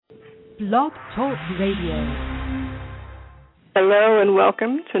Blog Talk Radio. Hello and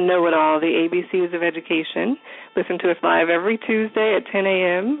welcome to Know It All, the ABCs of Education. Listen to us live every Tuesday at 10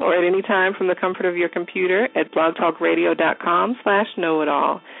 a.m. or at any time from the comfort of your computer at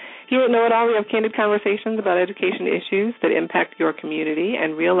blogtalkradio.com/knowitall. Here at Know It All, we have candid conversations about education issues that impact your community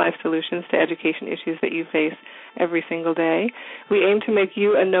and real-life solutions to education issues that you face every single day. We aim to make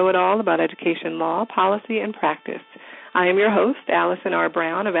you a know-it-all about education law, policy, and practice. I am your host, Allison R.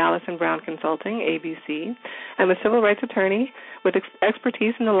 Brown of Allison Brown Consulting, ABC. I'm a civil rights attorney with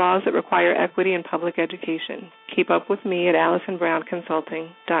expertise in the laws that require equity in public education. Keep up with me at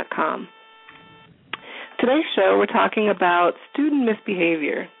AllisonBrownConsulting.com. Today's show, we're talking about student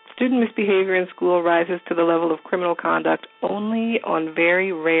misbehavior. Student misbehavior in school rises to the level of criminal conduct only on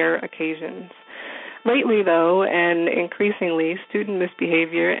very rare occasions. Lately, though, and increasingly, student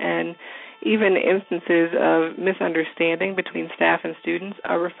misbehavior and even instances of misunderstanding between staff and students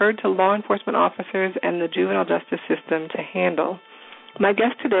are referred to law enforcement officers and the juvenile justice system to handle. My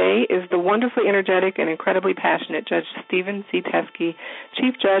guest today is the wonderfully energetic and incredibly passionate Judge Stephen C. Teske,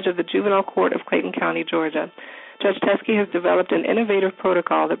 Chief Judge of the Juvenile Court of Clayton County, Georgia. Judge Teske has developed an innovative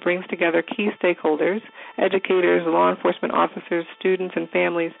protocol that brings together key stakeholders, educators, law enforcement officers, students, and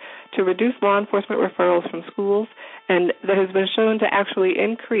families to reduce law enforcement referrals from schools, and that has been shown to actually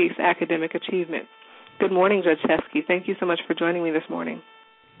increase academic achievement. Good morning, Judge Teske. Thank you so much for joining me this morning.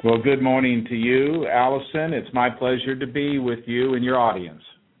 Well, good morning to you, Allison. It's my pleasure to be with you and your audience.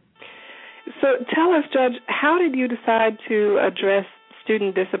 So tell us, Judge, how did you decide to address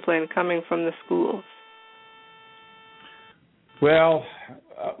student discipline coming from the schools? Well,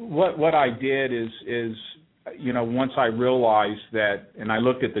 what I did is once I realized that, and I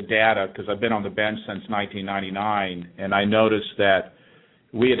looked at the data because I've been on the bench since 1999, and I noticed that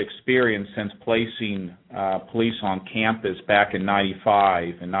we had experienced since placing police on campus back in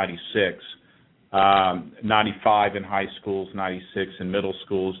 95 and 96, 95 in high schools, 96 in middle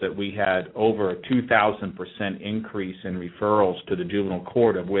schools, that we had over a 2,000% increase in referrals to the juvenile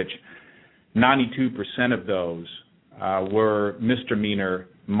court, of which 92% of those were misdemeanor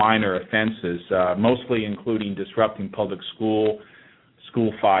minor offenses, mostly including disrupting public school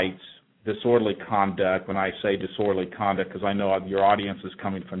fights, disorderly conduct. When I say disorderly conduct, because I know your audience is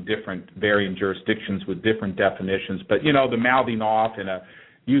coming from different varying jurisdictions with different definitions, but, the mouthing off and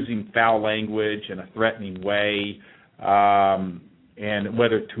using foul language in a threatening way, and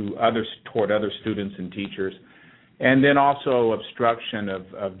whether toward other students and teachers. And then also obstruction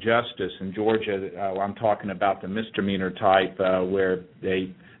of justice. In Georgia, I'm talking about the misdemeanor type where a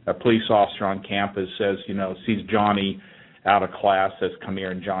police officer on campus says, sees Johnny out of class, says, come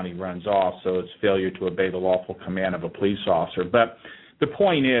here, and Johnny runs off. So it's failure to obey the lawful command of a police officer. But the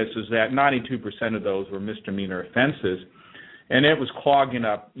point is that 92% of those were misdemeanor offenses, and it was clogging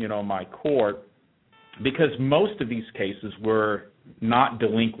up, my court, because most of these cases were not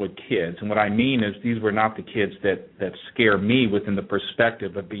delinquent kids. And what I mean is these were not the kids that scare me within the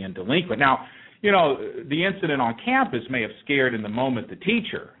perspective of being delinquent. Now, the incident on campus may have scared in the moment the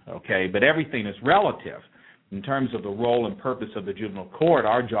teacher, okay, but everything is relative. In terms of the role and purpose of the juvenile court,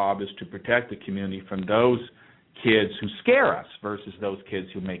 our job is to protect the community from those kids who scare us versus those kids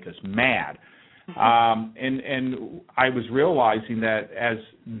who make us mad. And I was realizing that as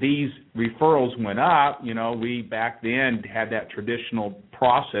these referrals went up, we back then had that traditional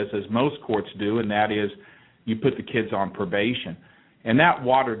process, as most courts do, and that is you put the kids on probation. And that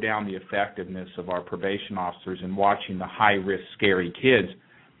watered down the effectiveness of our probation officers in watching the high-risk, scary kids.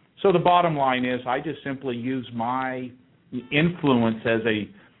 So the bottom line is I just simply use my influence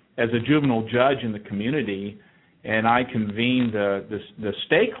as a juvenile judge in the community, and I convene the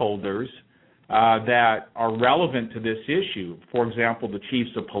stakeholders that are relevant to this issue. For example, the chiefs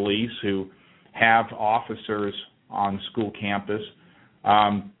of police who have officers on school campus,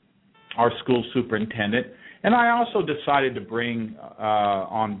 our school superintendent, and I also decided to bring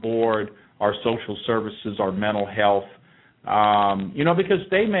on board our social services, our mental health, because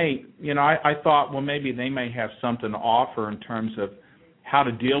they may, I thought, well, maybe they may have something to offer in terms of how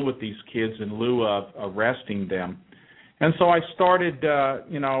to deal with these kids in lieu of arresting them. And so I started,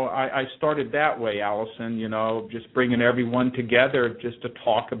 I started that way, Allison, just bringing everyone together just to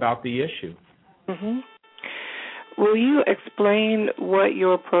talk about the issue. Mm-hmm. Will you explain what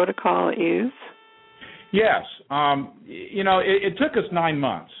your protocol is? Yes. It took us 9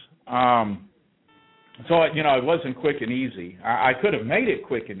 months. So, it wasn't quick and easy. I could have made it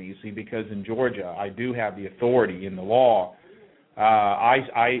quick and easy because in Georgia I do have the authority in the law.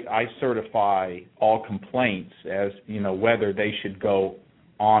 I certify all complaints as, whether they should go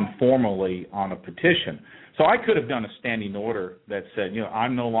on formally on a petition. So So I could have done a standing order that said,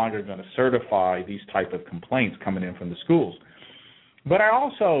 I'm no longer going to certify these type of complaints coming in from the schools. But I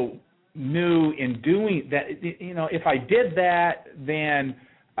also knew in doing that, if I did that, then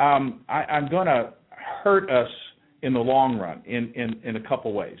I'm going to hurt us in the long run in a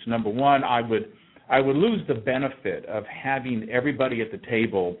couple ways. Number one, I would lose the benefit of having everybody at the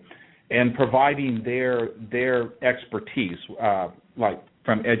table and providing their expertise, like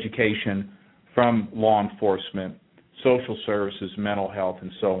from education, from law enforcement, social services, mental health,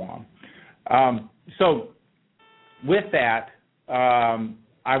 and so on. So with that,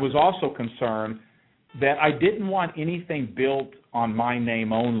 I was also concerned that I didn't want anything built on my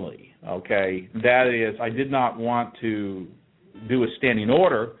name only, okay? That is, I did not want to do a standing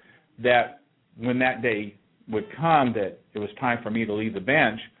order that when that day would come that it was time for me to leave the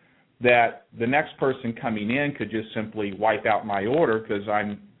bench, that the next person coming in could just simply wipe out my order because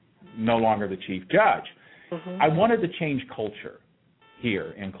I'm no longer the chief judge. I wanted to change culture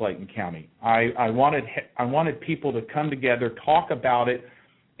here in Clayton County. I wanted people to come together, talk about it,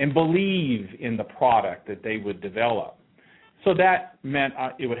 and believe in the product that they would develop. So that meant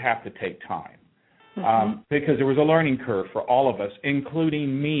it would have to take time because there was a learning curve for all of us,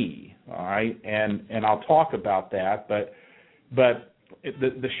 including me. All right, and I'll talk about that. But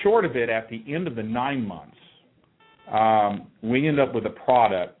the short of it, at the end of the 9 months, we ended up with a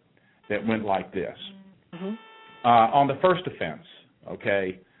product that went like this. On the first offense,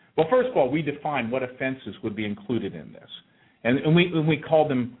 okay. Well, first of all, we defined what offenses would be included in this, and we called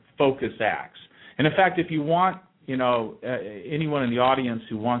them focus acts. And in fact, if you want, anyone in the audience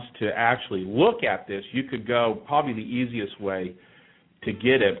who wants to actually look at this, you could go, probably the easiest way to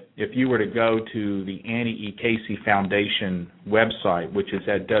get it, if you were to go to the Annie E. Casey Foundation website, which is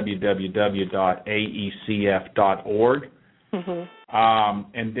at www.aecf.org.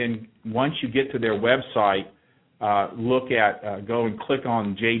 And then once you get to their website, go and click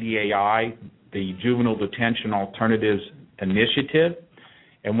on JDAI, the Juvenile Detention Alternatives Initiative.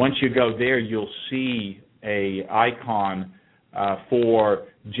 And once you go there, you'll see a icon for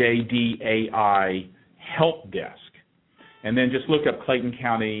JDAI Help Desk. And then just look up Clayton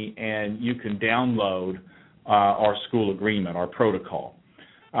County, and you can download our school agreement, our protocol.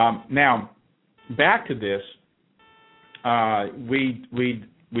 Now, back to this, we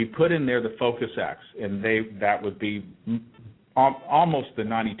put in there the focus acts, and that would be almost the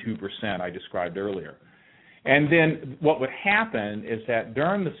 92% I described earlier. And then what would happen is that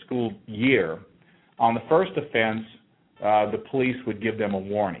during the school year, on the first offense, the police would give them a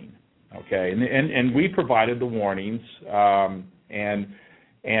warning. Okay, and we provided the warnings, and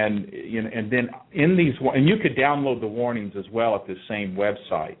then in these, and you could download the warnings as well at the same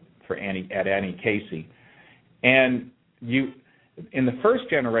website at Annie Casey. And in the first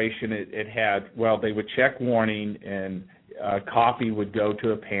generation, it had, they would check warning, and a copy would go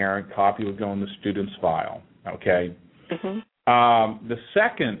to a parent, copy would go in the student's file. Okay. On the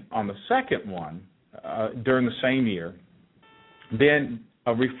second one, during the same year, then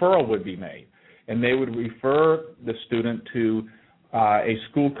a referral would be made, and they would refer the student to a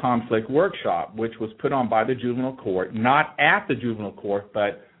school conflict workshop, which was put on by the juvenile court, not at the juvenile court,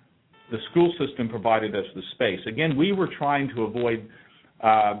 but the school system provided us the space. Again, we were trying to avoid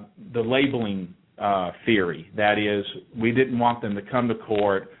the labeling theory. That is, we didn't want them to come to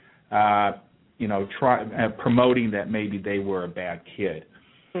court, promoting that maybe they were a bad kid.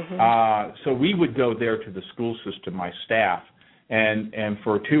 So we would go there to the school system, my staff, and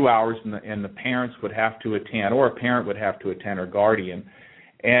for 2 hours, and the parents would have to attend, or a parent would have to attend, or guardian,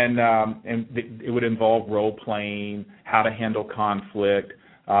 and it would involve role playing, how to handle conflict,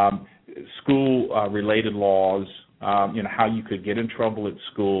 school-related laws, how you could get in trouble at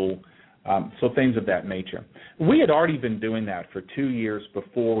school, so things of that nature. We had already been doing that for 2 years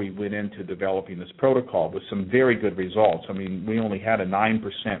before we went into developing this protocol with some very good results. I mean, we only had a 9%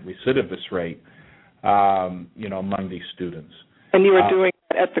 recidivist rate, among these students. And you were doing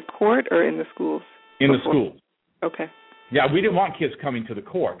that at the court or in the schools? In the schools. Okay. Yeah, we didn't want kids coming to the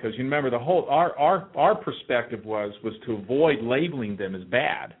court because you remember our perspective was to avoid labeling them as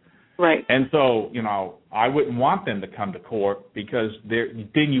bad. Right. And so, I wouldn't want them to come to court because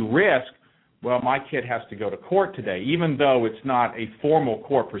then you risk, my kid has to go to court today, even though it's not a formal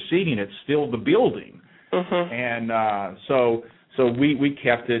court proceeding, it's still the building. And so we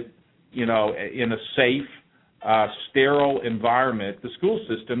kept it, in a safe, sterile environment, the school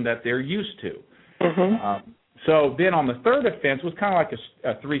system that they're used to. So then on the third offense, it was kind of like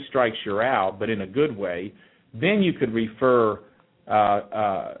a 3 strikes you're out, but in a good way. Then you could refer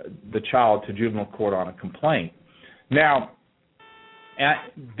the child to juvenile court on a complaint. Now,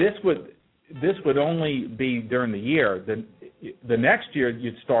 this would only be during the year. The next year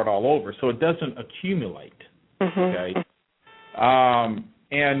you'd start all over, so it doesn't accumulate. Okay,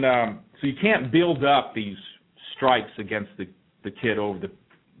 so you can't build up these strikes against the kid over the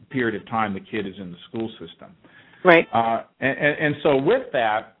period of time the kid is in the school system. Right. And so with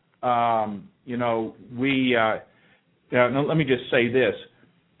that, now let me just say this: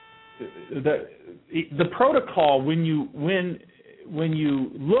 the protocol, when you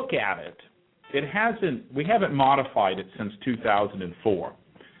look at it, we haven't modified it since 2004.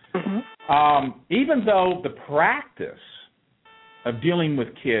 Even though the practice of dealing with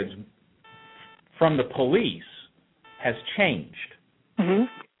kids from the police has changed.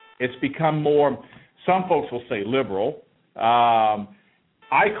 It's become more, some folks will say liberal.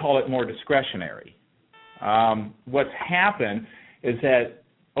 I call it more discretionary. What's happened is that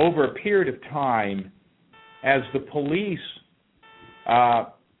over a period of time, as the police,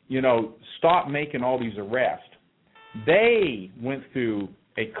 stopped making all these arrests, they went through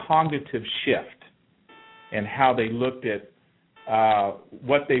a cognitive shift in how they looked at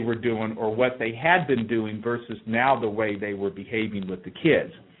what they were doing or what they had been doing versus now the way they were behaving with the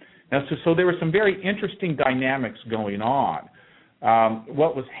kids. Now, so there were some very interesting dynamics going on.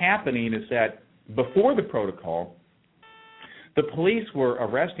 What was happening is that before the protocol, the police were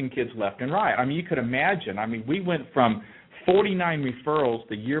arresting kids left and right. I mean, you could imagine. I mean, we went from 49 referrals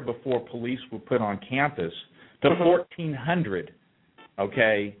the year before police were put on campus to 1,400,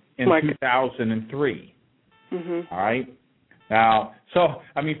 okay, in 2003. All right? Now, so,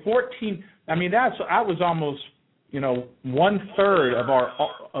 I mean, that was almost, 1/3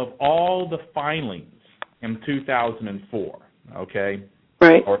 of all the filings in 2004, okay?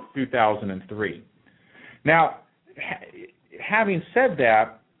 Right. Or 2003. Now, having said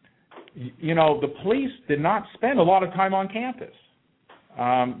that, the police did not spend a lot of time on campus.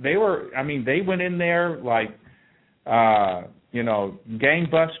 They went in there like,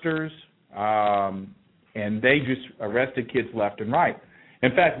 gangbusters, and they just arrested kids left and right.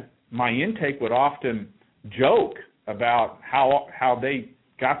 In fact, my intake would often joke about how they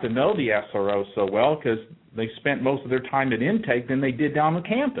got to know the SRO so well because they spent most of their time at intake than they did down on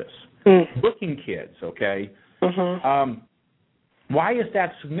campus, booking kids, okay? Why is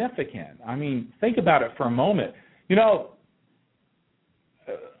that significant? I mean, think about it for a moment.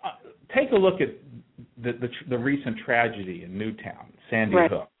 Take a look at the recent tragedy in Newtown, Sandy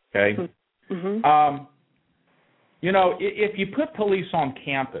Hook, okay? If you put police on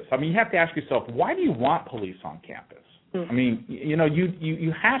campus, I mean, you have to ask yourself, why do you want police on campus? I mean,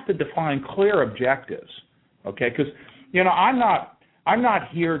 you have to define clear objectives, okay? Because, I'm not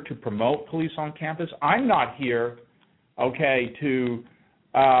here to promote police on campus. I'm not here, okay, to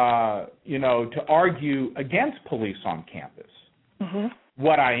argue against police on campus.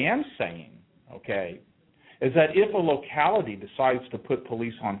 What I am saying, okay, is that if a locality decides to put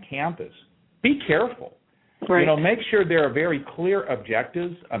police on campus, be careful. Right. Make sure there are very clear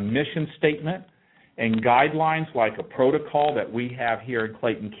objectives, a mission statement, and guidelines like a protocol that we have here in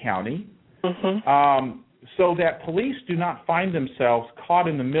Clayton County, so that police do not find themselves caught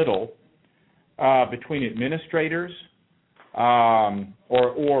in the middle between administrators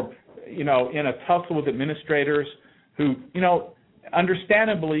or in a tussle with administrators who,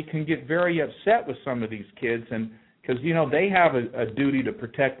 understandably can get very upset with some of these kids, and because they have a duty to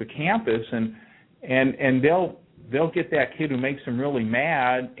protect the campus, and they'll get that kid who makes them really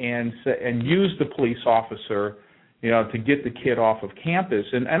mad and use the police officer, to get the kid off of campus.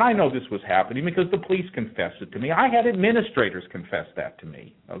 And I know this was happening because the police confessed it to me. I had administrators confess that to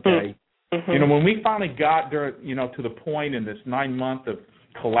me. Okay, when we finally got there, to the point in this 9-month of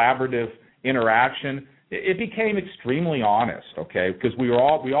collaborative interaction, it became extremely honest. Okay, because we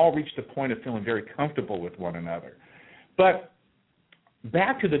all reached a point of feeling very comfortable with one another. But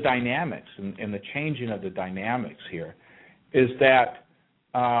back to the dynamics and the changing of the dynamics here is that,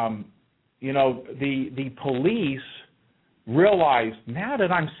 the police realize now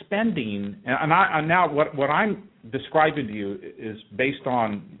that I'm spending, and now what I'm describing to you is based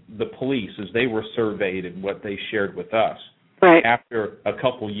on the police as they were surveyed and what they shared with us after a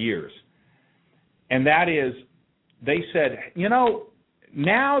couple years. And that is, they said,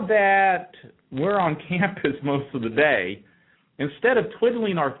 now that we're on campus most of the day, instead of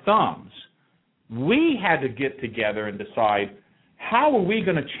twiddling our thumbs, we had to get together and decide how are we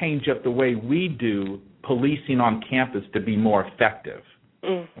going to change up the way we do policing on campus to be more effective.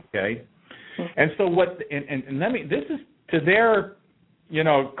 Okay, and so this is to their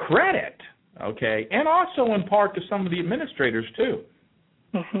credit. Okay, and also in part to some of the administrators too.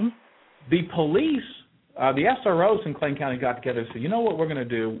 The police the SROs in Clayton County got together and said, you know what we're going to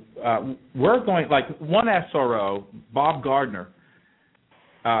do? We're going, like one SRO, Bob Gardner,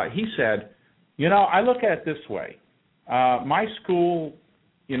 he said, you know, I look at it this way. My school,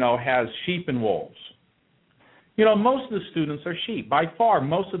 you know, has sheep and wolves. You know, most of the students are sheep. By far,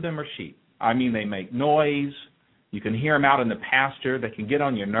 most of them are sheep. I mean, they make noise. You can hear them out in the pasture. They can get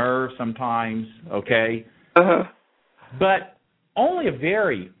on your nerves sometimes, okay? Uh-huh. But only a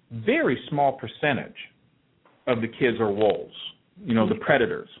very, very small percentage of the kids are wolves, you know, the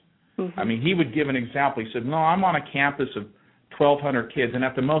predators. Mm-hmm. I mean, he would give an example. He said, no, I'm on a campus of 1,200 kids, and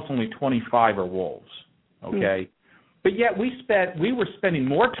at the most only 25 are wolves, okay? Mm-hmm. But yet we were spending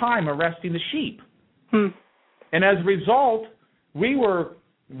more time arresting the sheep. Mm-hmm. And as a result, we were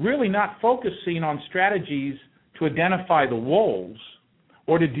really not focusing on strategies to identify the wolves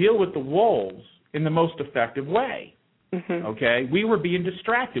or to deal with the wolves in the most effective way. Mm-hmm. Okay? We were being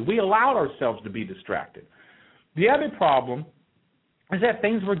distracted. We allowed ourselves to be distracted. The other problem is that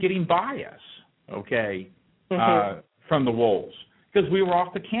things were getting by us, okay, mm-hmm. From the wolves, because we were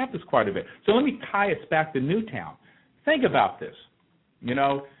off the campus quite a bit. So let me tie us back to Newtown. Think about this. You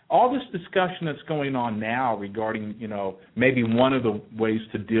know, all this discussion that's going on now regarding, you know, maybe one of the ways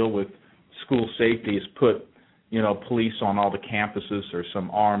to deal with school safety is put, you know, police on all the campuses or some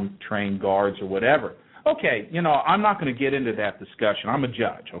armed trained guards or whatever. Okay, you know, I'm not going to get into that discussion. I'm a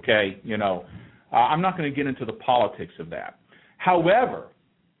judge, okay? You know, I'm not going to get into the politics of that. However,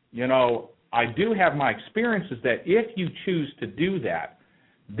 you know, I do have my experiences that if you choose to do that,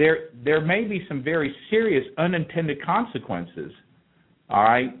 there may be some very serious unintended consequences, all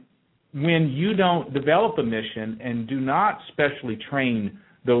right, when you don't develop a mission and do not specially train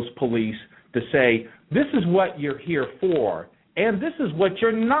those police to say, this is what you're here for, and this is what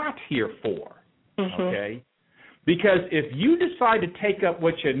you're not here for, mm-hmm. okay? Because if you decide to take up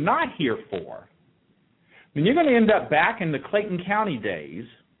what you're not here for, then you're going to end up back in the Clayton County days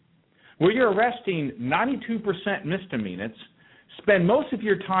where you're arresting 92% misdemeanors, spend most of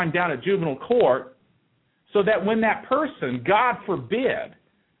your time down at juvenile court, so that when that person, God forbid,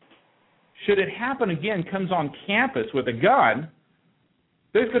 should it happen again, comes on campus with a gun,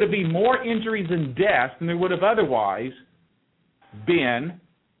 there's going to be more injuries and deaths than there would have otherwise been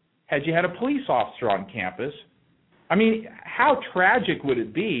had you had a police officer on campus. I mean, how tragic would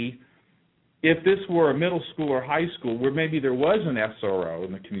it be if this were a middle school or high school where maybe there was an SRO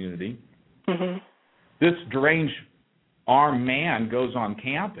in the community, mm-hmm. this deranged armed man goes on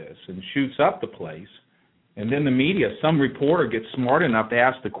campus and shoots up the place, and then the media, some reporter gets smart enough to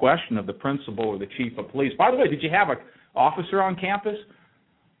ask the question of the principal or the chief of police, by the way, did you have an officer on campus?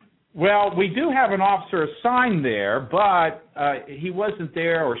 Well, we do have an officer assigned there, but he wasn't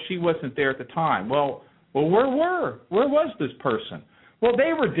there or she wasn't there at the time. Well, where was this person? Well,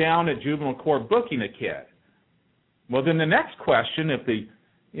 they were down at juvenile court booking a kid. Well, then the next question,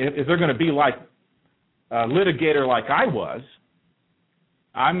 if they're going to be like a litigator like I was,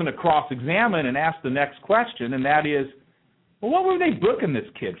 I'm going to cross-examine and ask the next question, and that is, well, what were they booking this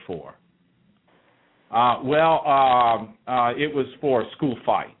kid for? It was for a school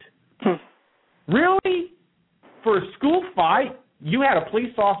fight. Really? For a school fight, you had a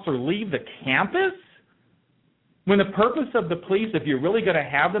police officer leave the campus? When the purpose of the police, if you're really going to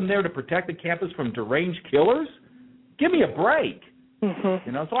have them there to protect the campus from deranged killers, give me a break. Mm-hmm.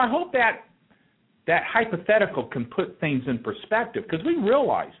 You know, so I hope that hypothetical can put things in perspective, because we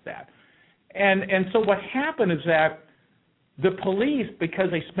realize that. And so what happened is that the police, because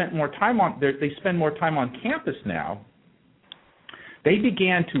they spend more time on campus now, they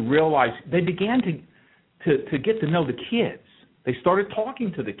began to realize, they began to get to know the kids. They started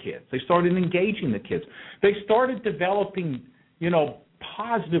talking to the kids. They started engaging the kids. They started developing, you know,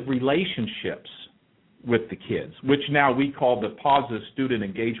 positive relationships with the kids, which now we call the positive student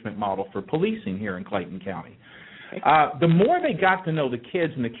engagement model for policing here in Clayton County. The more they got to know the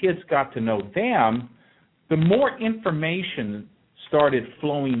kids and the kids got to know them, the more information started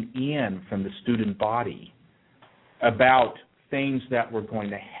flowing in from the student body about things that were going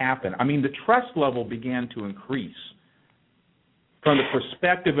to happen. I mean, the trust level began to increase from the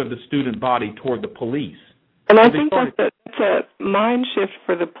perspective of the student body toward the police. And I think that's a mind shift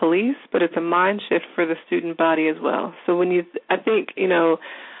for the police, but it's a mind shift for the student body as well. So I think, you know,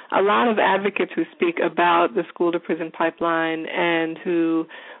 a lot of advocates who speak about the school-to-prison pipeline and who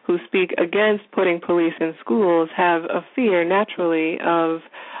speak against putting police in schools have a fear, naturally, of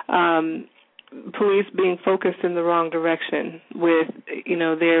police being focused in the wrong direction with, you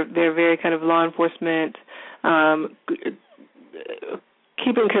know, their very kind of law enforcement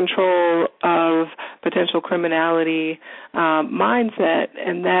keeping control of potential criminality mindset,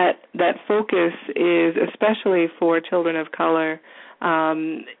 and that focus is, especially for children of color,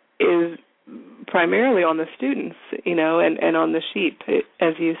 is primarily on the students, and on the sheep,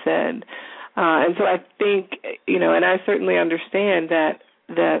 as you said. And so I think, and I certainly understand that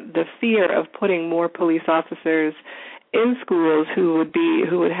the fear of putting more police officers in schools who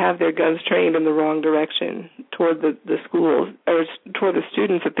would have their guns trained in the wrong direction toward the schools or toward the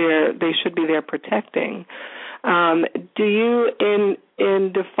students that they should be there protecting. Do you,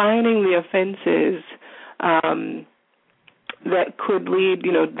 in defining the offenses that could lead,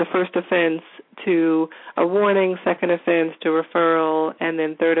 the first offense to a warning, second offense to referral, and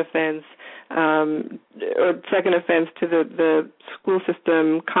then third offense, or second offense to the school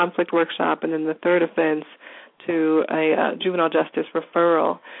system conflict workshop, and then the third offense to a juvenile justice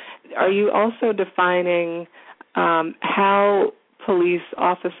referral, are you also defining how police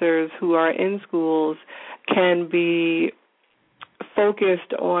officers who are in schools can be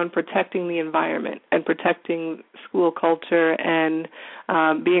focused on protecting the environment and protecting school culture and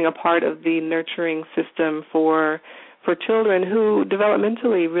being a part of the nurturing system for children who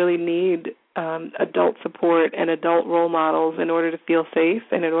developmentally really need adult support and adult role models in order to feel safe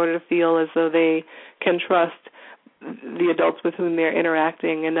and in order to feel as though they can trust the adults with whom they're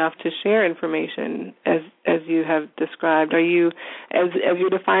interacting enough to share information, as you have described? Are you, as you're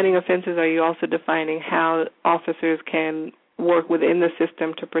defining offenses, are you also defining how officers can work within the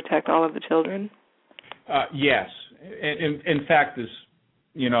system to protect all of the children? Yes. In fact,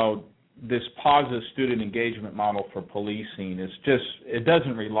 this positive student engagement model for policing it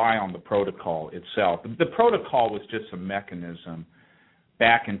doesn't rely on the protocol itself. The protocol was just a mechanism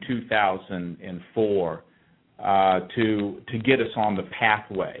back in 2004 to get us on the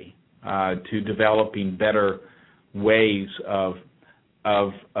pathway to developing better ways of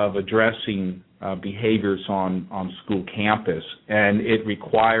addressing behaviors on school campus, and it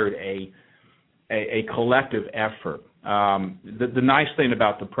required a collective effort. The nice thing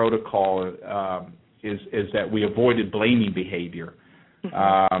about the protocol is that we avoided blaming behavior,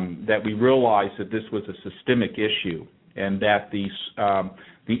 that we realized that this was a systemic issue, and that the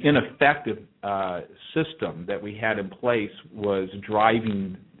ineffective system that we had in place was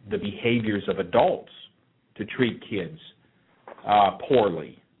driving the behaviors of adults to treat kids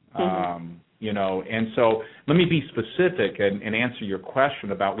poorly. And so let me be specific and answer your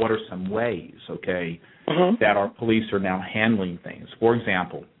question about what are some ways, that our police are now handling things. For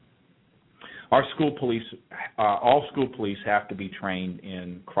example, our school police, all school police have to be trained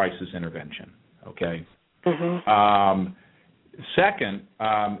in crisis intervention, Second,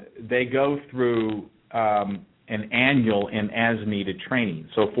 they go through an annual and as-needed training.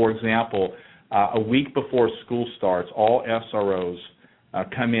 So, for example, a week before school starts, all SROs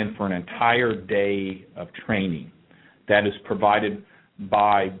come in for an entire day of training that is provided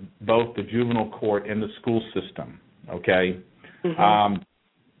by both the juvenile court and the school system,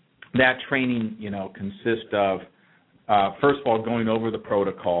 That training, consists of, first of all, going over the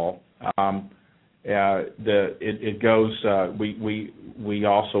protocol. We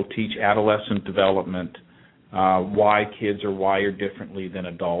also teach adolescent development, why kids are wired differently than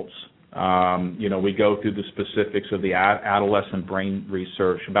adults. We go through the specifics of the adolescent brain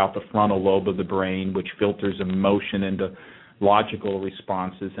research about the frontal lobe of the brain, which filters emotion into logical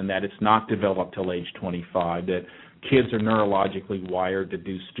responses, and that it's not developed till age 25, that kids are neurologically wired to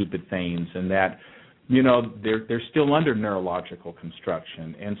do stupid things, and that, they're still under neurological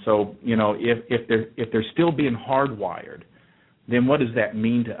construction. And so, if they're still being hardwired, then what does that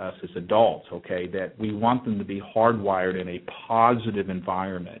mean to us as adults, that we want them to be hardwired in a positive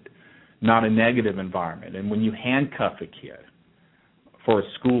environment, not a negative environment. And when you handcuff a kid for a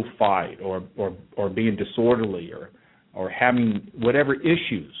school fight or being disorderly or having whatever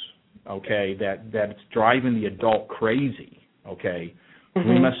issues, that's driving the adult crazy,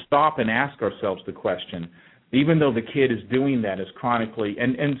 we must stop and ask ourselves the question, even though the kid is doing that as chronically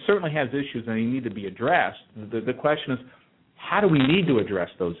and certainly has issues and they need to be addressed, the question is, how do we need to address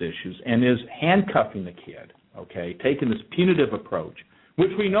those issues? And is handcuffing the kid, taking this punitive approach,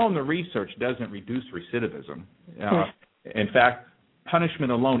 which we know in the research doesn't reduce recidivism. In fact,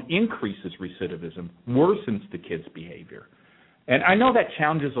 punishment alone increases recidivism, worsens the kid's behavior. And I know that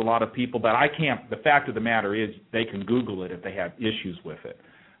challenges a lot of people, but I can't. The fact of the matter is they can Google it if they have issues with it.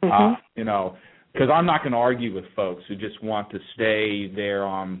 Because I'm not going to argue with folks who just want to stay there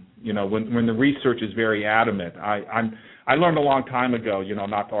on, when the research is very adamant. I learned a long time ago,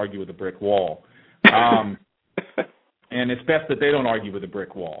 not to argue with a brick wall. And it's best that they don't argue with a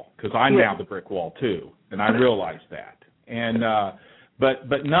brick wall, because I'm now the brick wall too, and I realize that. And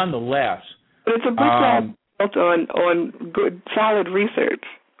but nonetheless, But it's a book built on good, solid research.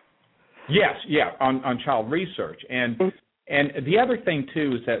 Yes, on child research, and the other thing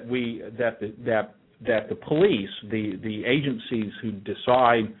too is that the police, the agencies who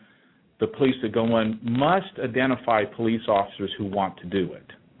decide the police to go in, must identify police officers who want to do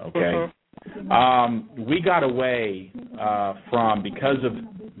it. Okay, we got away from because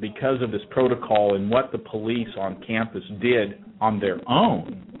of this protocol and what the police on campus did on their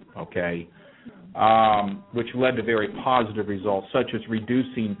own. Okay, which led to very positive results, such as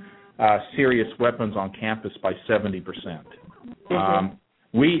reducing serious weapons on campus by 70%.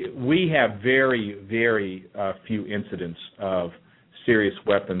 We have very, very few incidents of serious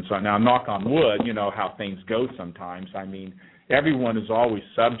weapons. Now, knock on wood, you know how things go sometimes. I mean, everyone is always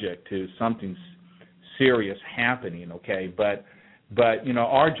subject to something serious happening, okay? But you know,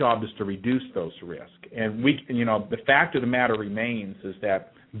 our job is to reduce those risks. And the fact of the matter remains is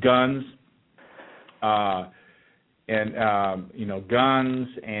that guns guns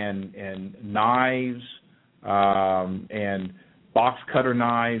and knives and box cutter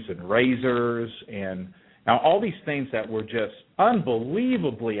knives and razors and now all these things that were just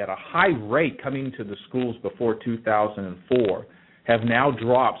unbelievably at a high rate coming to the schools before 2004 have now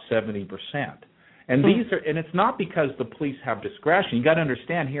dropped 70%. And it's not because the police have discretion. You got to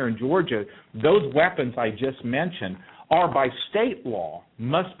understand, here in Georgia, those weapons I just mentioned are by state law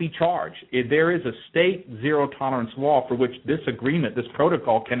must be charged. There is a state zero tolerance law for which this agreement, this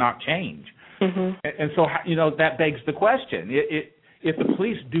protocol cannot change. And so, you know, that begs the question. If the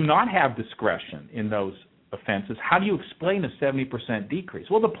police do not have discretion in those offenses, how do you explain a 70% decrease?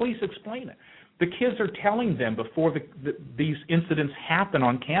 Well, the police explain it. The kids are telling them before these incidents happen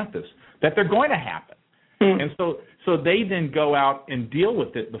on campus that they're going to happen. And so they then go out and deal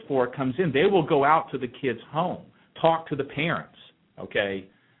with it before it comes in. They will go out to the kid's home, talk to the parents, okay,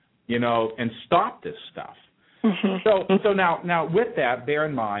 you know, and stop this stuff. So now with that, bear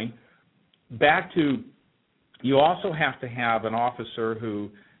in mind, back to, you also have to have an officer who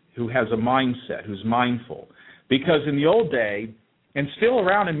has a mindset, who's mindful. Because in the old day, and still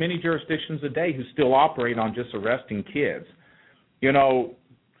around in many jurisdictions today who still operate on just arresting kids, you know,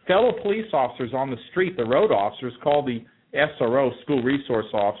 fellow police officers on the street, the road officers, call the SRO, school resource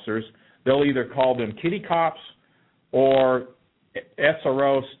officers, they'll either call them kitty cops or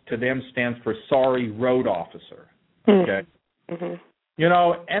SRO to them stands for sorry road officer. Okay? You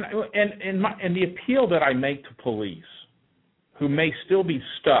know, and the appeal that I make to police who may still be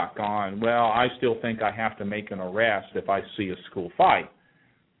stuck on, well, I still think I have to make an arrest if I see a school fight.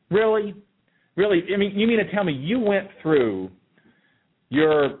 Really? I mean, you mean to tell me you went through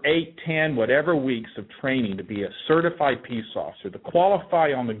your 8, 10, whatever weeks of training to be a certified peace officer, to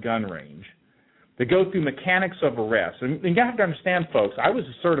qualify on the gun range, to go through mechanics of arrest. And you have to understand, folks, I was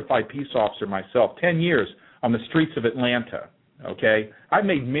a certified peace officer myself, 10 years on the streets of Atlanta, okay? I've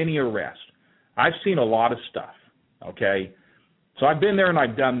made many arrests. I've seen a lot of stuff, okay? So I've been there and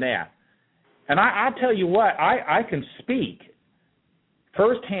I've done that. And I'll tell you what, I can speak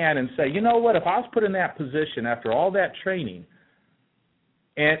firsthand and say, you know what, if I was put in that position after all that training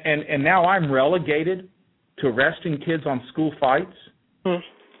and now I'm relegated to arresting kids on school fights,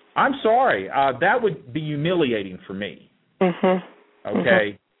 I'm sorry, that would be humiliating for me,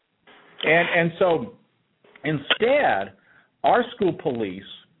 okay? And so instead, our school police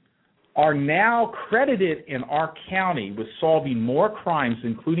are now credited in our county with solving more crimes,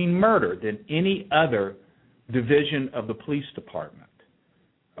 including murder, than any other division of the police department,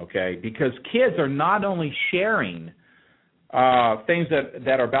 okay? Because kids are not only sharing things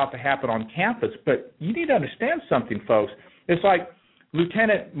that are about to happen on campus, but you need to understand something, folks. It's like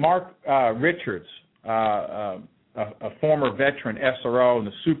Lieutenant Mark Richards, a former veteran SRO and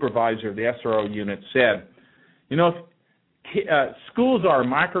the supervisor of the SRO unit, said, you know, schools are a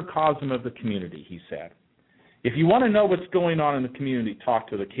microcosm of the community, he said. If you want to know what's going on in the community, talk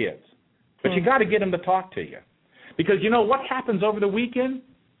to the kids. But you got to get them to talk to you. Because, you know, what happens over the weekend?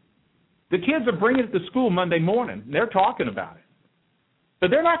 The kids are bringing it to school Monday morning. They're talking about it. But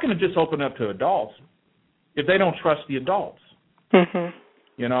they're not going to just open up to adults if they don't trust the adults.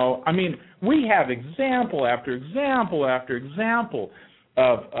 You know, I mean, we have example after example after example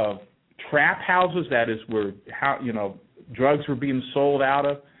of trap houses, that is where, you know, drugs were being sold out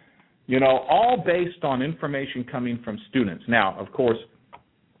of, you know, all based on information coming from students. Now, of course,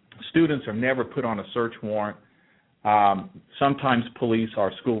 students are never put on a search warrant. Sometimes police,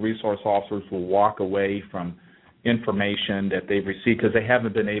 our school resource officers, will walk away from information that they've received because they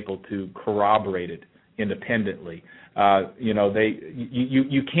haven't been able to corroborate it independently. You know,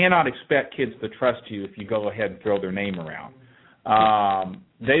 you cannot expect kids to trust you if you go ahead and throw their name around.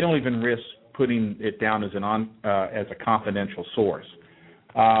 They don't even risk putting it down as as a confidential source.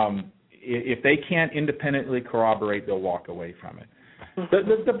 If they can't independently corroborate, they'll walk away from it.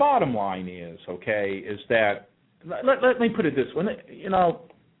 The bottom line is that let me put it this way.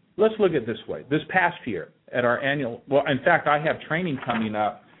 Let's look at it this way. This past year at our annual, in fact, I have training coming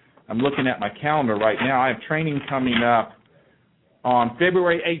up. I'm looking at my calendar right now. I have training coming up on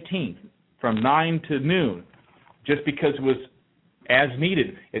February 18th from 9 to noon, just because it was as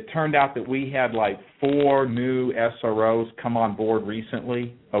needed. It turned out that we had like 4 new SROs come on board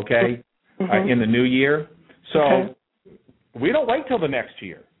recently, in the new year. So we don't wait till the next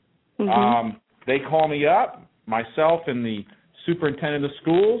year. They call me up, myself and the superintendent of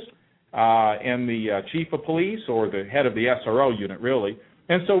schools and the chief of police, or the head of the SRO unit, really.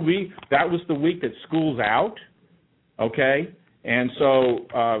 And so that was the week that school's out, and so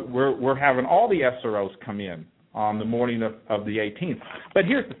we're having all the SROs come in on the morning of the 18th. But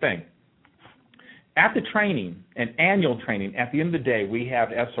here's the thing. At the training, an annual training, at the end of the day, we have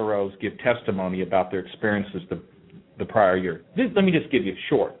SROs give testimony about their experiences the prior year. Let me just give you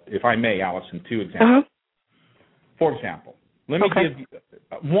short, if I may, Allison, 2 examples. For example, let me give you,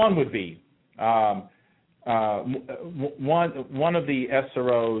 one would be one of the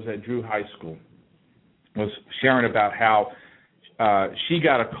SROs at Drew High School was sharing about how she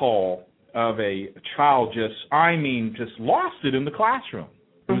got a call of a child just lost it in the classroom.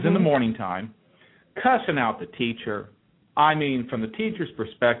 It was in the morning time, cussing out the teacher. From the teacher's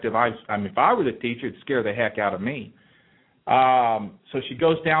perspective, if I were the teacher, it'd scare the heck out of me. So she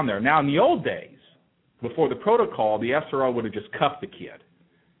goes down there. Now, in the old days, before the protocol, the SRO would have just cuffed the kid,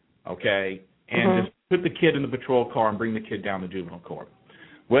 and just put the kid in the patrol car and bring the kid down to juvenile court.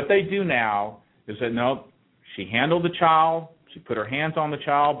 What they do now is that, no, she handled the child. She put her hands on the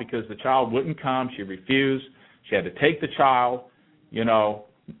child because the child wouldn't come. She refused. She had to take the child,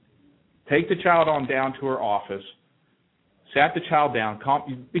 take the child on down to her office, sat the child down,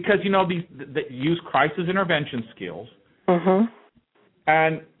 because, they use crisis intervention skills.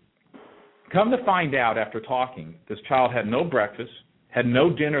 And come to find out after talking, this child had no breakfast, had no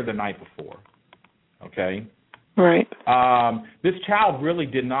dinner the night before, Right. This child really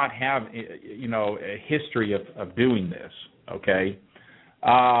did not have, a history of doing this,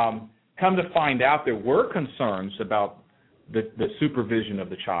 Come to find out, there were concerns about the supervision of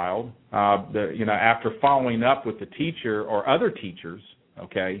the child, after following up with the teacher or other teachers,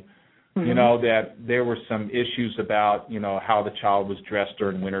 that there were some issues about, how the child was dressed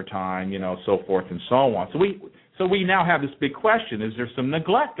during wintertime, so forth and so on. So we now have this big question: is there some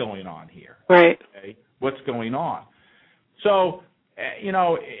neglect going on here? Right. What's going on? So,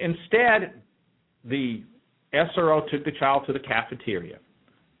 instead, the SRO took the child to the cafeteria,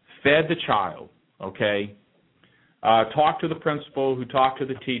 fed the child, talked to the principal, who talked to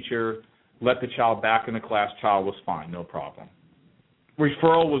the teacher, let the child back in the class. Child was fine, no problem.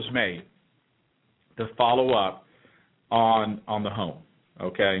 Referral was made to follow up on the home,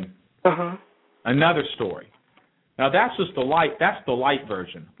 Another story. Now, that's just the light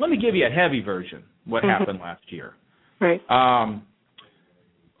version. Let me give you a heavy version, what happened last year. Right.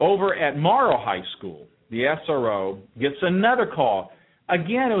 Over at Morrow High School, the SRO gets another call.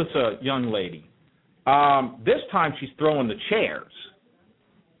 Again, it was a young lady. This time she's throwing the chairs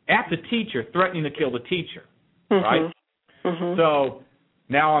at the teacher, threatening to kill the teacher, right? So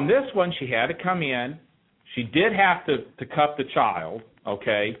now on this one, she had to come in. She did have to cuff the child,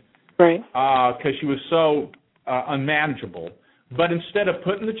 right? Because she was so unmanageable. But instead of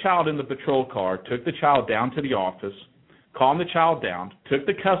putting the child in the patrol car, took the child down to the office, calmed the child down, took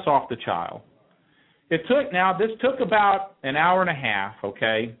the cuffs off the child. This took about an hour and a half,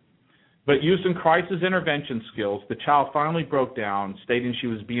 But using crisis intervention skills, the child finally broke down, stating she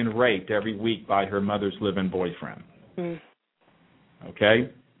was being raped every week by her mother's live-in boyfriend. I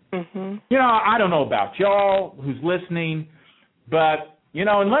don't know about y'all who's listening, but,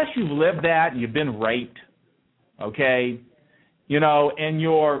 unless you've lived that and you've been raped, and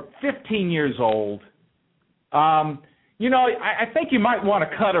you're 15 years old, I think you might want to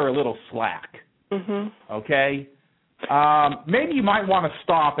cut her a little slack, Maybe you might want to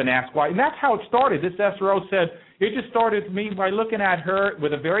stop and ask why. And that's how it started. This SRO said, it just started with me by looking at her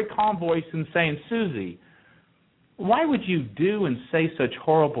with a very calm voice and saying, Susie, why would you do and say such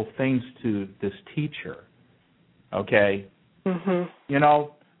horrible things to this teacher?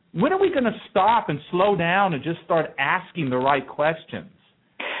 When are we going to stop and slow down and just start asking the right questions?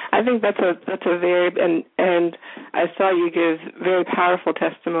 I think that's a very, and I saw you give very powerful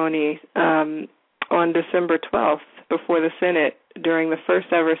testimony on December 12th before the Senate during the first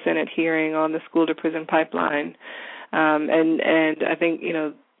ever Senate hearing on the school to prison pipeline, and I think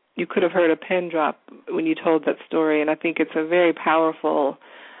you you could have heard a pin drop when you told that story, and I think it's a very powerful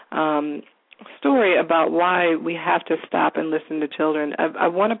story about why we have to stop and listen to children. I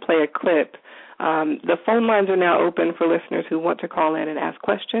want to play a clip. The phone lines are now open for listeners who want to call in and ask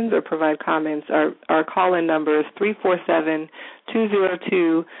questions or provide comments. Our call-in number is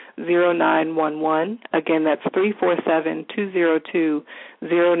 347-202-0911. Again, that's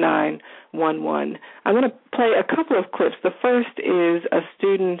 347-202-0911. I'm going to play a couple of clips. The first is a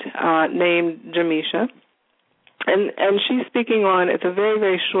student named Jamisha. And she's speaking on, it's a very,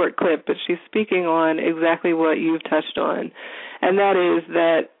 very short clip, but she's speaking on exactly what you've touched on, and that is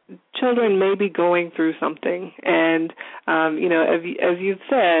that children may be going through something. And, as you've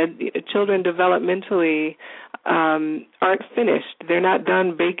said, children developmentally aren't finished. They're not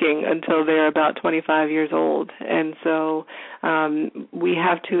done baking until they're about 25 years old. And so we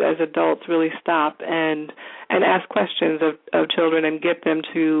have to, as adults, really stop and ask questions of children and get them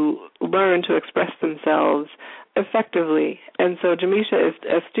to learn to express themselves effectively. And so Jamisha is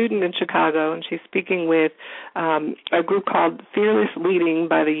a student in Chicago, and she's speaking with a group called Fearless Leading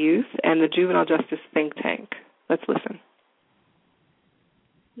by the Youth and the Juvenile Justice Think Tank. Let's listen.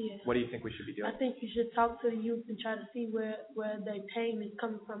 Yeah. What do you think we should be doing? I think you should talk to the youth and try to see where their pain is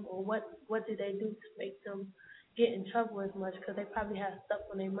coming from, or what did they do to make them get in trouble as much, because they probably have stuff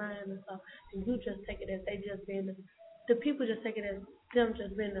on their mind and stuff, and you just take it as they just being the people just take it as them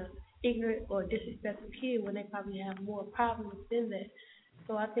just being an ignorant or disrespectful kid when they probably have more problems than that.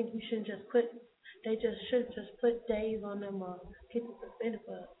 So I think you shouldn't just put days on them or get them suspended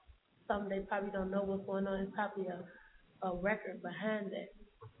for something they probably don't know what's going on. It's probably a record behind that.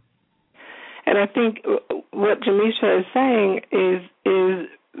 And I think what Jamisha is saying is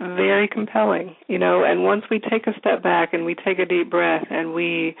very compelling, and once we take a step back and we take a deep breath and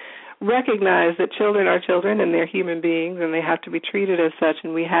we recognize that children are children and they're human beings and they have to be treated as such,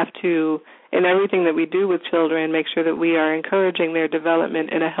 and we have to, in everything that we do with children, make sure that we are encouraging their development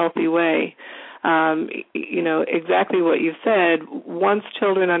in a healthy way. Exactly what you said, once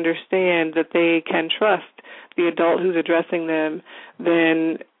children understand that they can trust the adult who's addressing them,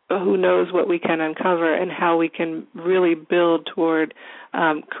 then who knows what we can uncover and how we can really build toward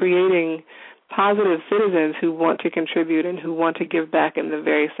creating positive citizens who want to contribute and who want to give back in the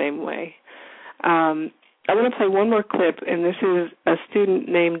very same way. I'm going to play one more clip, and this is a student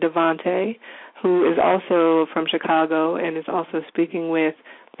named Devante, who is also from Chicago and is also speaking with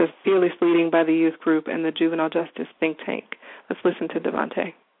the Fearless Leading by the Youth Group and the Juvenile Justice Think Tank. Let's listen to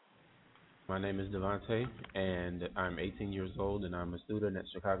Devante. My name is Devante, and I'm 18 years old, and I'm a student at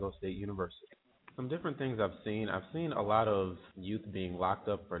Chicago State University. Some different things I've seen a lot of youth being locked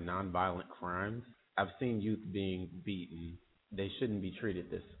up for nonviolent crimes. I've seen youth being beaten. They shouldn't be treated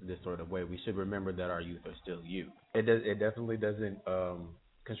this sort of way. We should remember that our youth are still youth. It definitely doesn't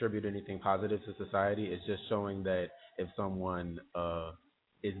contribute anything positive to society. It's just showing that if someone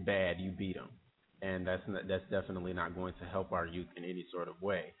is bad, you beat them. And that's definitely not going to help our youth in any sort of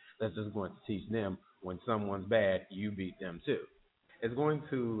way. That's just going to teach them when someone's bad, you beat them too. It's going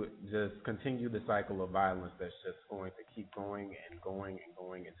to just continue the cycle of violence that's just going to keep going and going and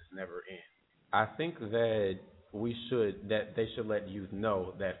going and just never end. I think that they should let youth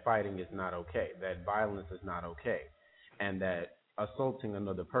know that fighting is not okay, that violence is not okay, and that assaulting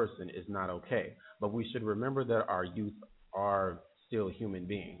another person is not okay. But we should remember that our youth are still human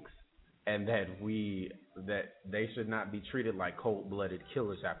beings, and that they should not be treated like cold-blooded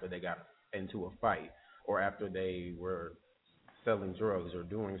killers after they got into a fight or after they were selling drugs or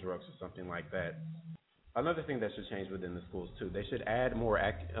doing drugs or something like that. Another thing that should change within the schools too, they should add more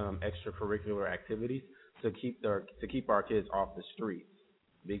extracurricular activities to keep our kids off the streets,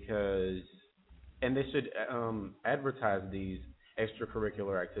 and they should advertise these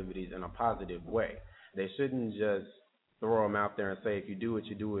extracurricular activities in a positive way. They shouldn't just throw them out there and say, if you do it,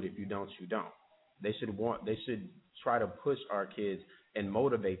 you do it. If you don't, you don't. They should try to push our kids and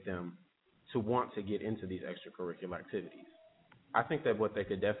motivate them to want to get into these extracurricular activities. I think that what they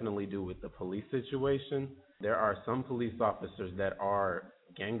could definitely do with the police situation, there are some police officers that are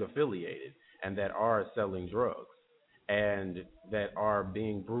gang affiliated and that are selling drugs and that are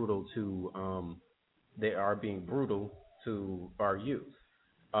being brutal to our youth.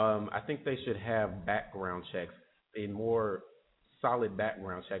 I think they should have background checks, more solid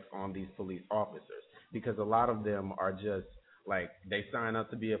background checks on these police officers, because a lot of them are just like, they sign up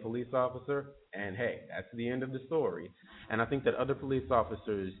to be a police officer and hey, that's the end of the story. And I think that other police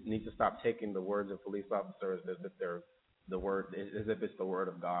officers need to stop taking the words of police officers as if it's the word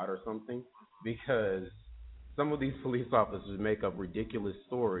of God or something, because some of these police officers make up ridiculous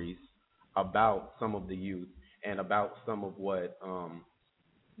stories about some of the youth and about some of what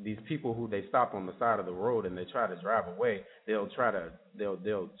these people who they stop on the side of the road and they try to drive away, they'll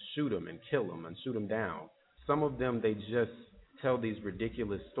shoot them and kill them and shoot them down. Some of them, they just tell these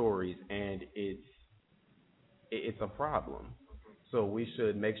ridiculous stories, and it's a problem. So we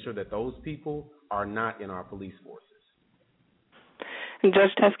should make sure that those people are not in our police forces. And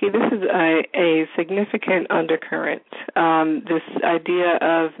Judge Teske, this is a significant undercurrent, this idea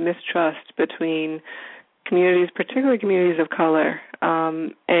of mistrust between communities, particularly communities of color,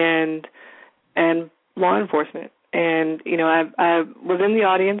 and law enforcement. And, you know, I was in the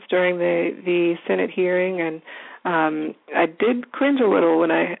audience during the Senate hearing, and I did cringe a little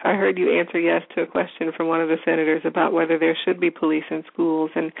when I heard you answer yes to a question from one of the senators about whether there should be police in schools.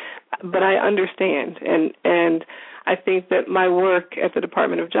 But I understand, and I think that my work at the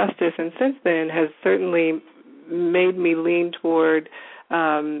Department of Justice and since then has certainly made me lean toward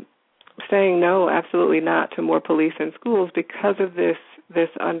saying no, absolutely not to more police in schools because of this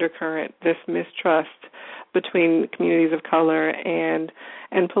undercurrent, this mistrust between communities of color and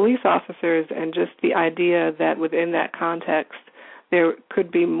police officers, and just the idea that within that context there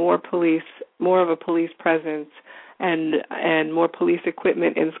could be more of a police presence and more police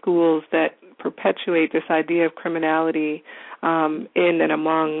equipment in schools that perpetuate this idea of criminality in and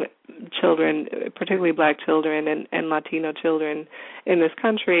among children, particularly black children and Latino children in this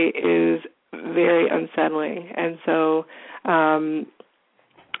country, is very unsettling. And so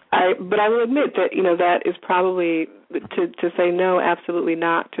but I will admit that, you know, that is probably, to say no, absolutely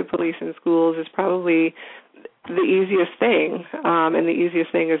not to police in schools is probably the easiest thing, and the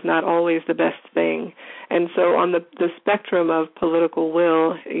easiest thing is not always the best thing. And so on the spectrum of political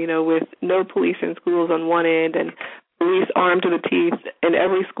will, you know, with no police in schools on one end and police armed to the teeth in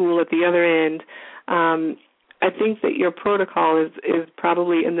every school at the other end, I think that your protocol is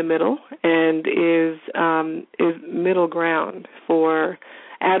probably in the middle and is middle ground for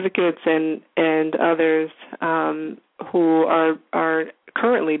advocates and others who are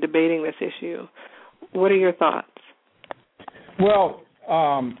currently debating this issue. What are your thoughts? Well,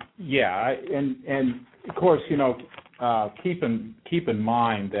 yeah, and of course, you know, keep in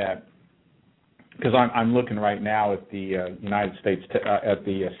mind that, because I'm looking right now at the United States at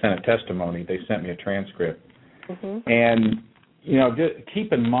the Senate testimony. They sent me a transcript, and you know, just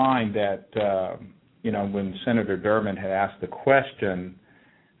keep in mind that you know, when Senator Durbin had asked the question,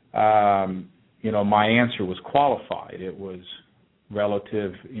 you know, my answer was qualified. It was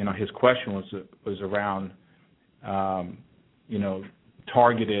relative. You know, his question was around, you know,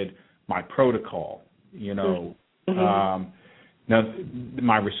 targeted my protocol. You know, now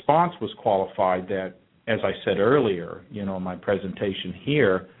my response was qualified. That, as I said earlier, you know, in my presentation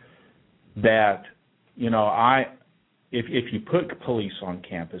here, that, you know, if you put police on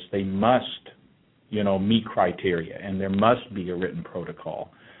campus, they must, you know, meet criteria, and there must be a written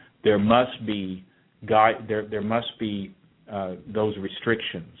protocol. There must be there must be those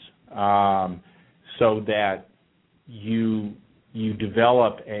restrictions, so that you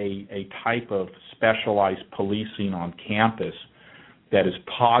develop a type of specialized policing on campus that is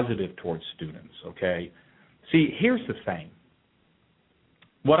positive towards students. Okay, see, here's the thing.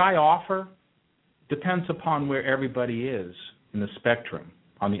 What I offer depends upon where everybody is in the spectrum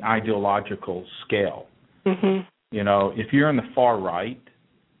on the ideological scale. You know, if you're in the far right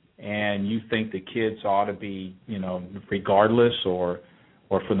and you think the kids ought to be, you know, regardless or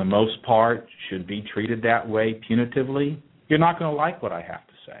for the most part should be treated that way punitively, you're not going to like what I have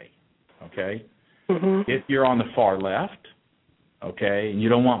to say, okay? If you're on the far left, okay, and you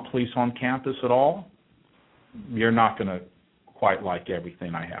don't want police on campus at all, you're not going to quite like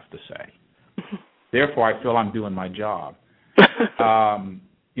everything I have to say. Therefore, I feel I'm doing my job,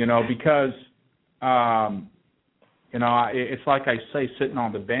 you know, because you know, it's like I say, sitting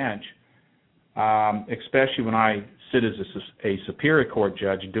on the bench, especially when I sit as a superior court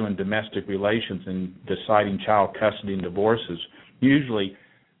judge doing domestic relations and deciding child custody and divorces. Usually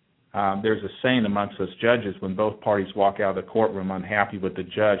there's a saying amongst us judges, when both parties walk out of the courtroom unhappy with the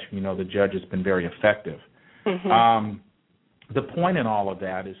judge, you know, the judge has been very effective. The point in all of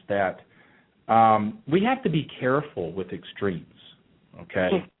that is that we have to be careful with extremes,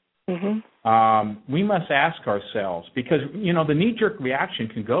 okay? We must ask ourselves, because, you know, the knee-jerk reaction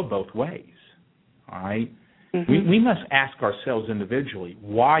can go both ways, all right? We must ask ourselves individually,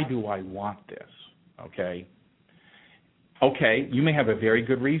 why do I want this, okay? Okay, you may have a very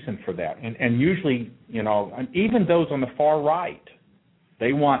good reason for that. And usually, you know, even those on the far right,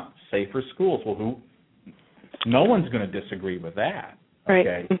 they want safer schools. Well, no one's going to disagree with that,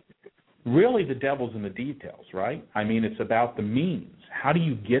 okay? Right. Really, the devil's in the details, right? I mean, it's about the means. How do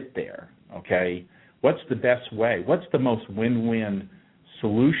you get there, okay? What's the best way? What's the most win-win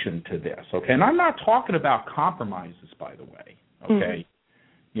solution to this, okay? And I'm not talking about compromises, by the way, okay?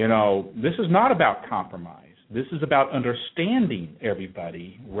 You know, this is not about compromise. This is about understanding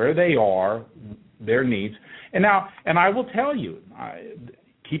everybody, where they are, their needs. And I will tell you,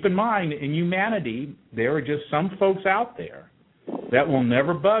 keep in mind, in humanity, there are just some folks out there that will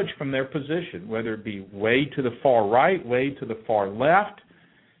never budge from their position, whether it be way to the far right, way to the far left,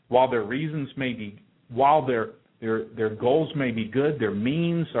 while their reasons may be, while their goals may be good, their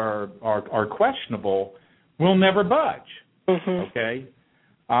means are questionable, will never budge, okay?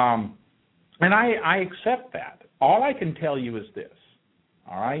 And I accept that. All I can tell you is this,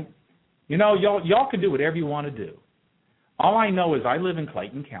 all right? You know, y'all can do whatever you want to do. All I know is I live in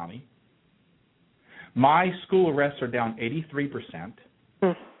Clayton County. My school arrests are down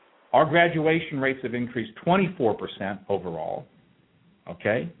 83%. Our graduation rates have increased 24% overall,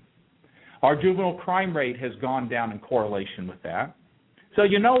 okay? Our juvenile crime rate has gone down in correlation with that. So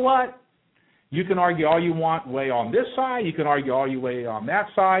you know what? You can argue all you want way on this side. You can argue all you way on that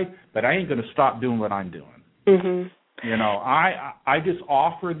side, but I ain't going to stop doing what I'm doing. You know, I just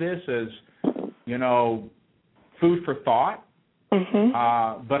offer this as, you know, food for thought.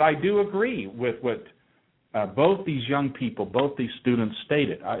 But I do agree with what both these young people, both these students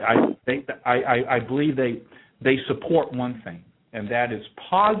stated. I believe they support one thing, and that is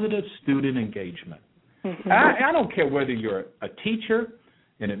positive student engagement. I don't care whether you're a teacher,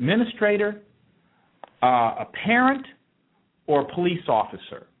 an administrator, a parent, or a police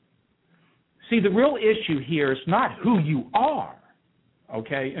officer. See, the real issue here is not who you are,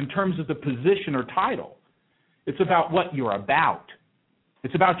 okay, in terms of the position or title. It's about what you're about.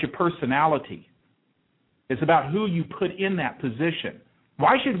 It's about your personality. It's about who you put in that position.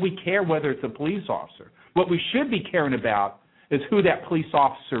 Why should we care whether it's a police officer? What we should be caring about is who that police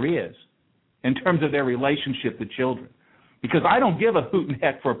officer is in terms of their relationship to children. Because I don't give a hoot and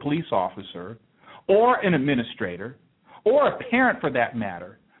heck for a police officer or an administrator or a parent, for that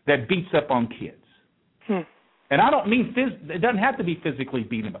matter, that beats up on kids. And I don't mean it doesn't have to be physically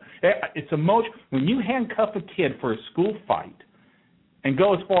beating them. It's emotional. When you handcuff a kid for a school fight and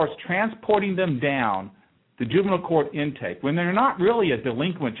go as far as transporting them down to juvenile court intake when they're not really a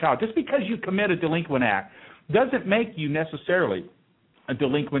delinquent child, just because you commit a delinquent act doesn't make you necessarily a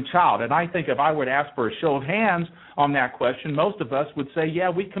delinquent child. And I think if I were to ask for a show of hands on that question, most of us would say, yeah,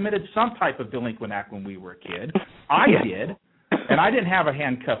 we committed some type of delinquent act when we were a kid. I did, and I didn't have a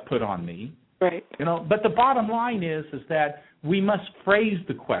handcuff put on me. Right. You know, but the bottom line is that we must phrase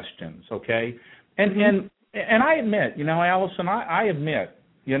the questions, okay? And I admit, you know, Allison, I admit,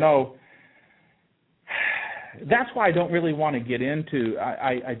 you know, that's why I don't really want to get into,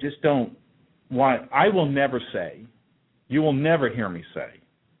 I just don't want, I will never say, you will never hear me say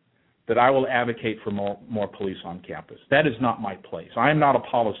that I will advocate for more police on campus. That is not my place. I am not a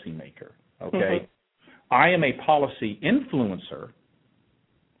policymaker, okay? I am a policy influencer.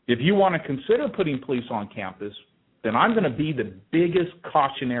 If you want to consider putting police on campus, then I'm going to be the biggest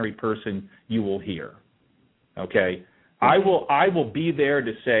cautionary person you will hear, okay? I will be there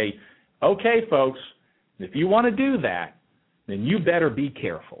to say, okay, folks, if you want to do that, then you better be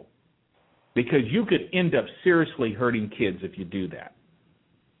careful, because you could end up seriously hurting kids if you do that.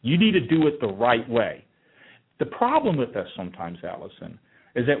 You need to do it the right way. The problem with us sometimes, Allison,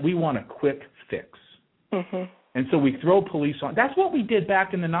 is that we want a quick fix. And so we throw police on. That's what we did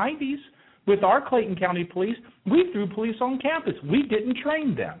back in the 90s with our Clayton County police. We threw police on campus. We didn't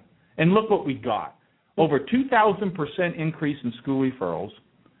train them. And look what we got. Over 2,000% increase in school referrals,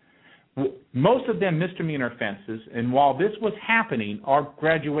 most of them misdemeanor offenses. And while this was happening, our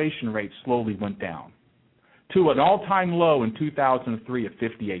graduation rate slowly went down to an all-time low in 2003 of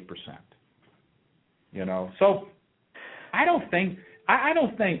 58%. You know, so I don't think, I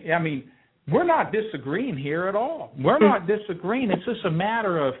mean, we're not disagreeing here at all. We're not disagreeing. It's just a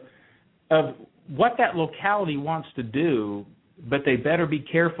matter of what that locality wants to do, but they better be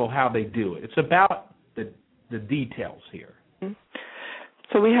careful how they do it. It's about the details here.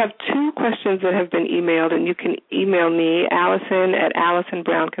 So we have two questions that have been emailed, and you can email me, Allison at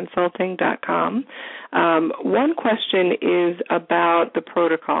AllisonBrownConsulting.com. One question is about the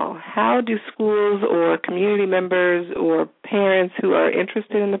protocol. How do schools or community members or parents who are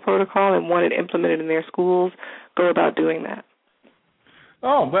interested in the protocol and want it implemented in their schools go about doing that?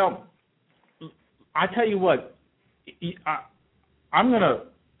 Oh, well, I tell you what,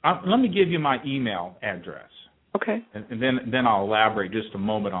 let me give you my email address. Okay. And then I'll elaborate just a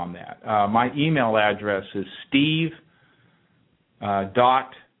moment on that. My email address is steve.teske,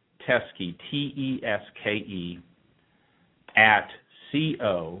 Teske,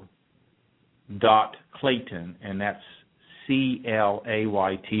 @co.clayton, and that's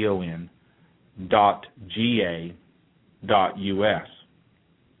clayton.ga.us.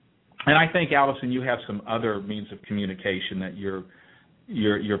 And I think, Allison, you have some other means of communication that you're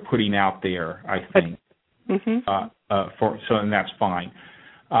putting out there, I think. Mm-hmm. And that's fine.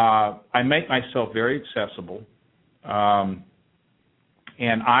 I make myself very accessible, and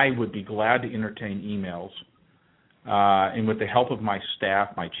I would be glad to entertain emails. And with the help of my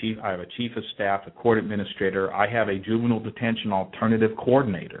staff, I have a chief of staff, a court administrator. I have a juvenile detention alternative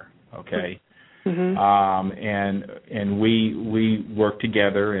coordinator. Okay. Mm-hmm. And we work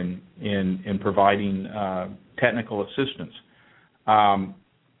together in providing technical assistance.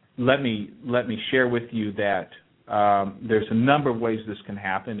 Let me share with you that there's a number of ways this can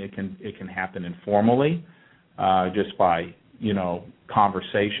happen. It can happen informally, just by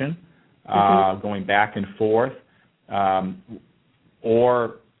conversation, going back and forth,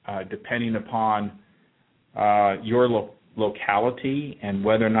 or depending upon your locality and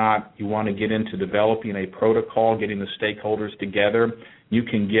whether or not you want to get into developing a protocol, getting the stakeholders together. You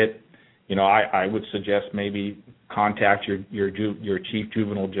can get, I would suggest maybe contact your chief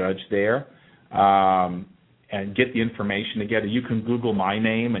juvenile judge there and get the information together. You can Google my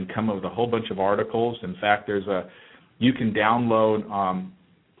name and come up with a whole bunch of articles. In fact, you can download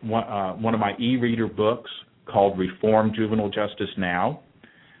one of my e-reader books called Reform Juvenile Justice Now.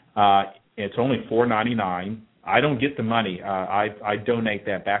 It's only $4.99. I don't get the money. I donate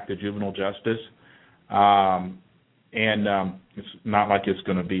that back to juvenile justice, and it's not like it's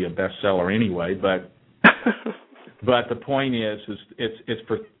going to be a bestseller anyway. But but the point is it's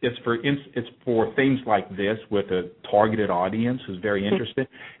for things like this with a targeted audience who's very interested.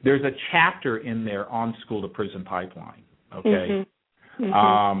 There's a chapter in there on school to prison pipeline. Okay,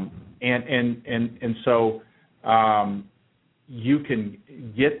 and so you can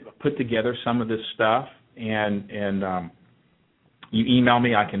put together some of this stuff. And you email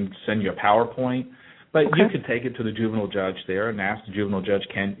me, I can send you a PowerPoint. But you could take it to the juvenile judge there and ask the juvenile judge,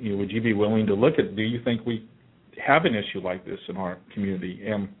 would you be willing to look at, do you think we have an issue like this in our community?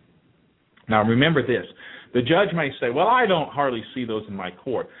 And now remember this, the judge may say, well, I don't hardly see those in my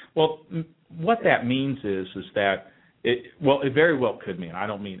court. Well, what that means is that, it very well could mean, I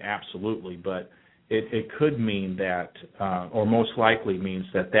don't mean absolutely, but it could mean that, or most likely means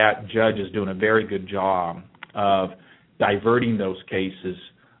that judge is doing a very good job of diverting those cases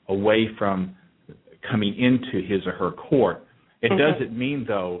away from coming into his or her court. It doesn't mean,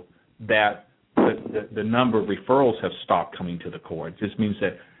 though, that the number of referrals have stopped coming to the court. It just means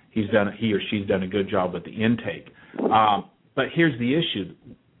that he or she's done a good job with the intake. But here's the issue.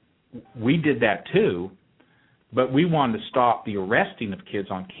 We did that, too, but we wanted to stop the arresting of kids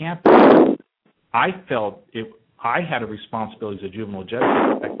on campus. I felt I had a responsibility as a juvenile judge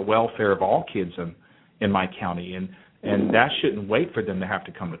to protect the welfare of all kids in my county, and that shouldn't wait for them to have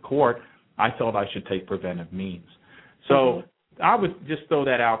to come to court. I felt I should take preventive means. So I would just throw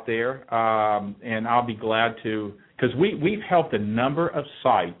that out there, and I'll be glad to, because we've helped a number of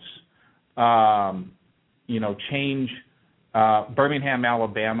sites, change Birmingham,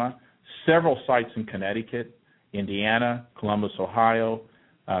 Alabama, several sites in Connecticut, Indiana, Columbus, Ohio,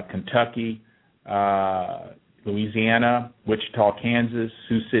 Kentucky, Louisiana, Wichita, Kansas,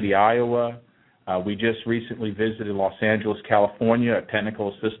 Sioux City, Iowa. We just recently visited Los Angeles, California, a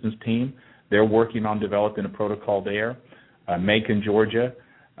technical assistance team. They're working on developing a protocol there. Macon, Georgia.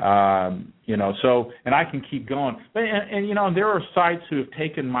 And I can keep going. But and there are sites who have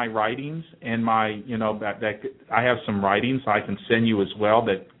taken my writings and my, that I have some writings I can send you as well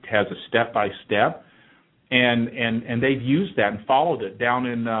that has a step-by-step. And they've used that and followed it down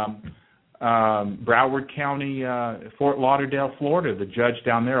in Broward County, Fort Lauderdale, Florida. The judge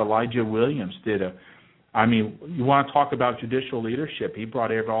down there, Elijah Williams, you want to talk about judicial leadership. He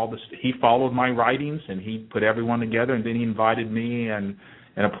brought he followed my writings, and he put everyone together, and then he invited me and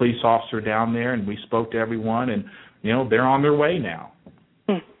a police officer down there, and we spoke to everyone, and, they're on their way now.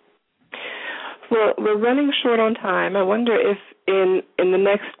 Well, we're running short on time. I wonder if in the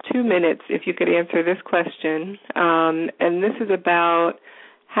next 2 minutes, if you could answer this question, and this is about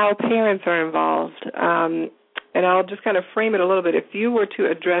how parents are involved. And I'll just kind of frame it a little bit. If you were to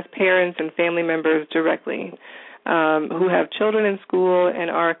address parents and family members directly who have children in school and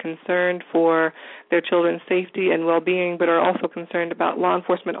are concerned for their children's safety and well-being, but are also concerned about law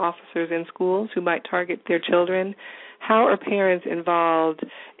enforcement officers in schools who might target their children, how are parents involved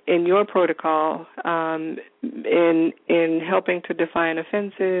in your protocol in helping to define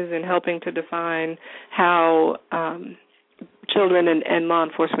offenses and helping to define how children and law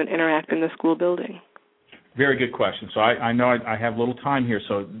enforcement interact in the school building? Very good question. So I know I have little time here,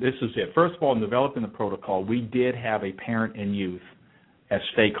 so this is it. First of all, in developing the protocol, we did have a parent and youth as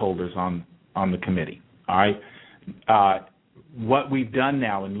stakeholders on the committee. All right. What we've done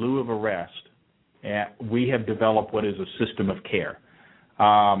now, in lieu of arrest, we have developed what is a system of care.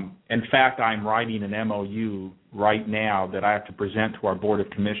 In fact, I'm writing an MOU right now that I have to present to our Board of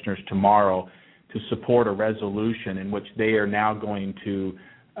Commissioners tomorrow to support a resolution in which they are now going to,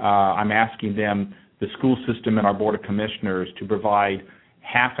 I'm asking them, the school system and our Board of Commissioners, to provide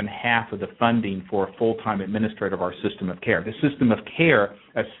half and half of the funding for a full-time administrator of our system of care. The system of care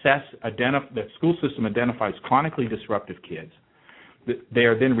the school system identifies chronically disruptive kids. They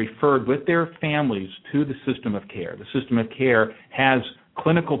are then referred with their families to the system of care. The system of care has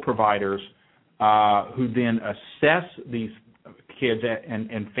clinical providers who then assess these kids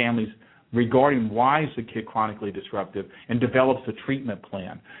and families regarding why is the kid chronically disruptive and develops a treatment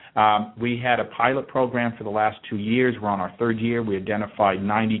plan. We had a pilot program for the last 2 years. We're on our third year. We identified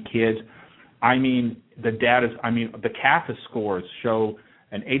 90 kids. The CAFA scores show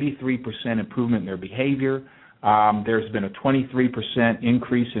an 83% improvement in their behavior. There's been a 23%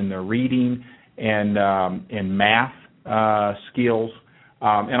 increase in their reading and in math skills.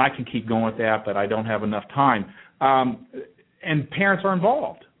 And I can keep going with that, but I don't have enough time. And parents are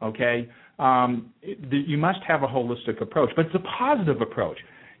involved, okay? You must have a holistic approach, but it's a positive approach.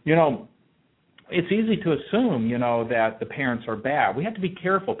 It's easy to assume, that the parents are bad. We have to be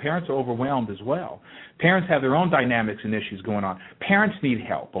careful. Parents are overwhelmed as well. Parents have their own dynamics and issues going on. Parents need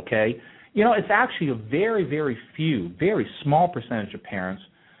help, okay? It's actually a very, very few, very small percentage of parents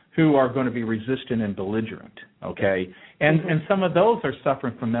who are going to be resistant and belligerent, okay? And some of those are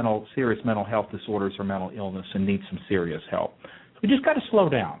suffering from serious mental health disorders or mental illness and need some serious help. We just got to slow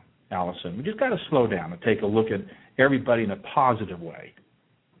down, Allison. We just got to slow down and take a look at everybody in a positive way.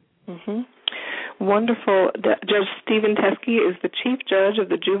 Mm-hmm. Wonderful. Judge Stephen Teske is the Chief Judge of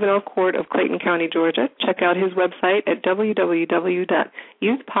the Juvenile Court of Clayton County, Georgia. Check out his website at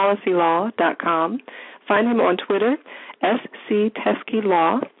www.youthpolicylaw.com. Find him on Twitter,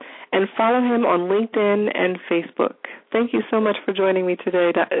 SCTeskeLaw, and follow him on LinkedIn and Facebook. Thank you so much for joining me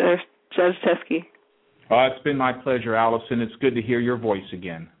today, Judge Teske. It's been my pleasure, Allison. It's good to hear your voice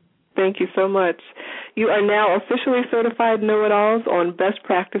again. Thank you so much. You are now officially certified know-it-alls on best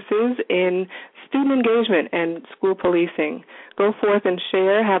practices in student engagement and school policing. Go forth and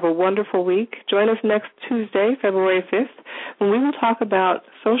share. Have a wonderful week. Join us next Tuesday, February 5th, when we will talk about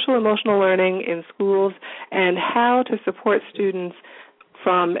social emotional learning in schools and how to support students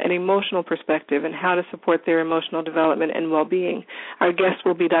from an emotional perspective and how to support their emotional development and well-being. Our guests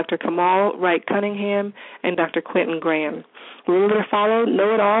will be Dr. Kamal Wright-Cunningham and Dr. Quentin Graham. Remember to follow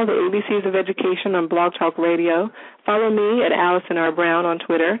Know It All, the ABCs of Education on Blog Talk Radio. Follow me at Allison R. Brown on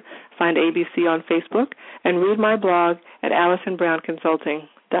Twitter. Find ABC on Facebook. And read my blog at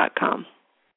AllisonBrownConsulting.com.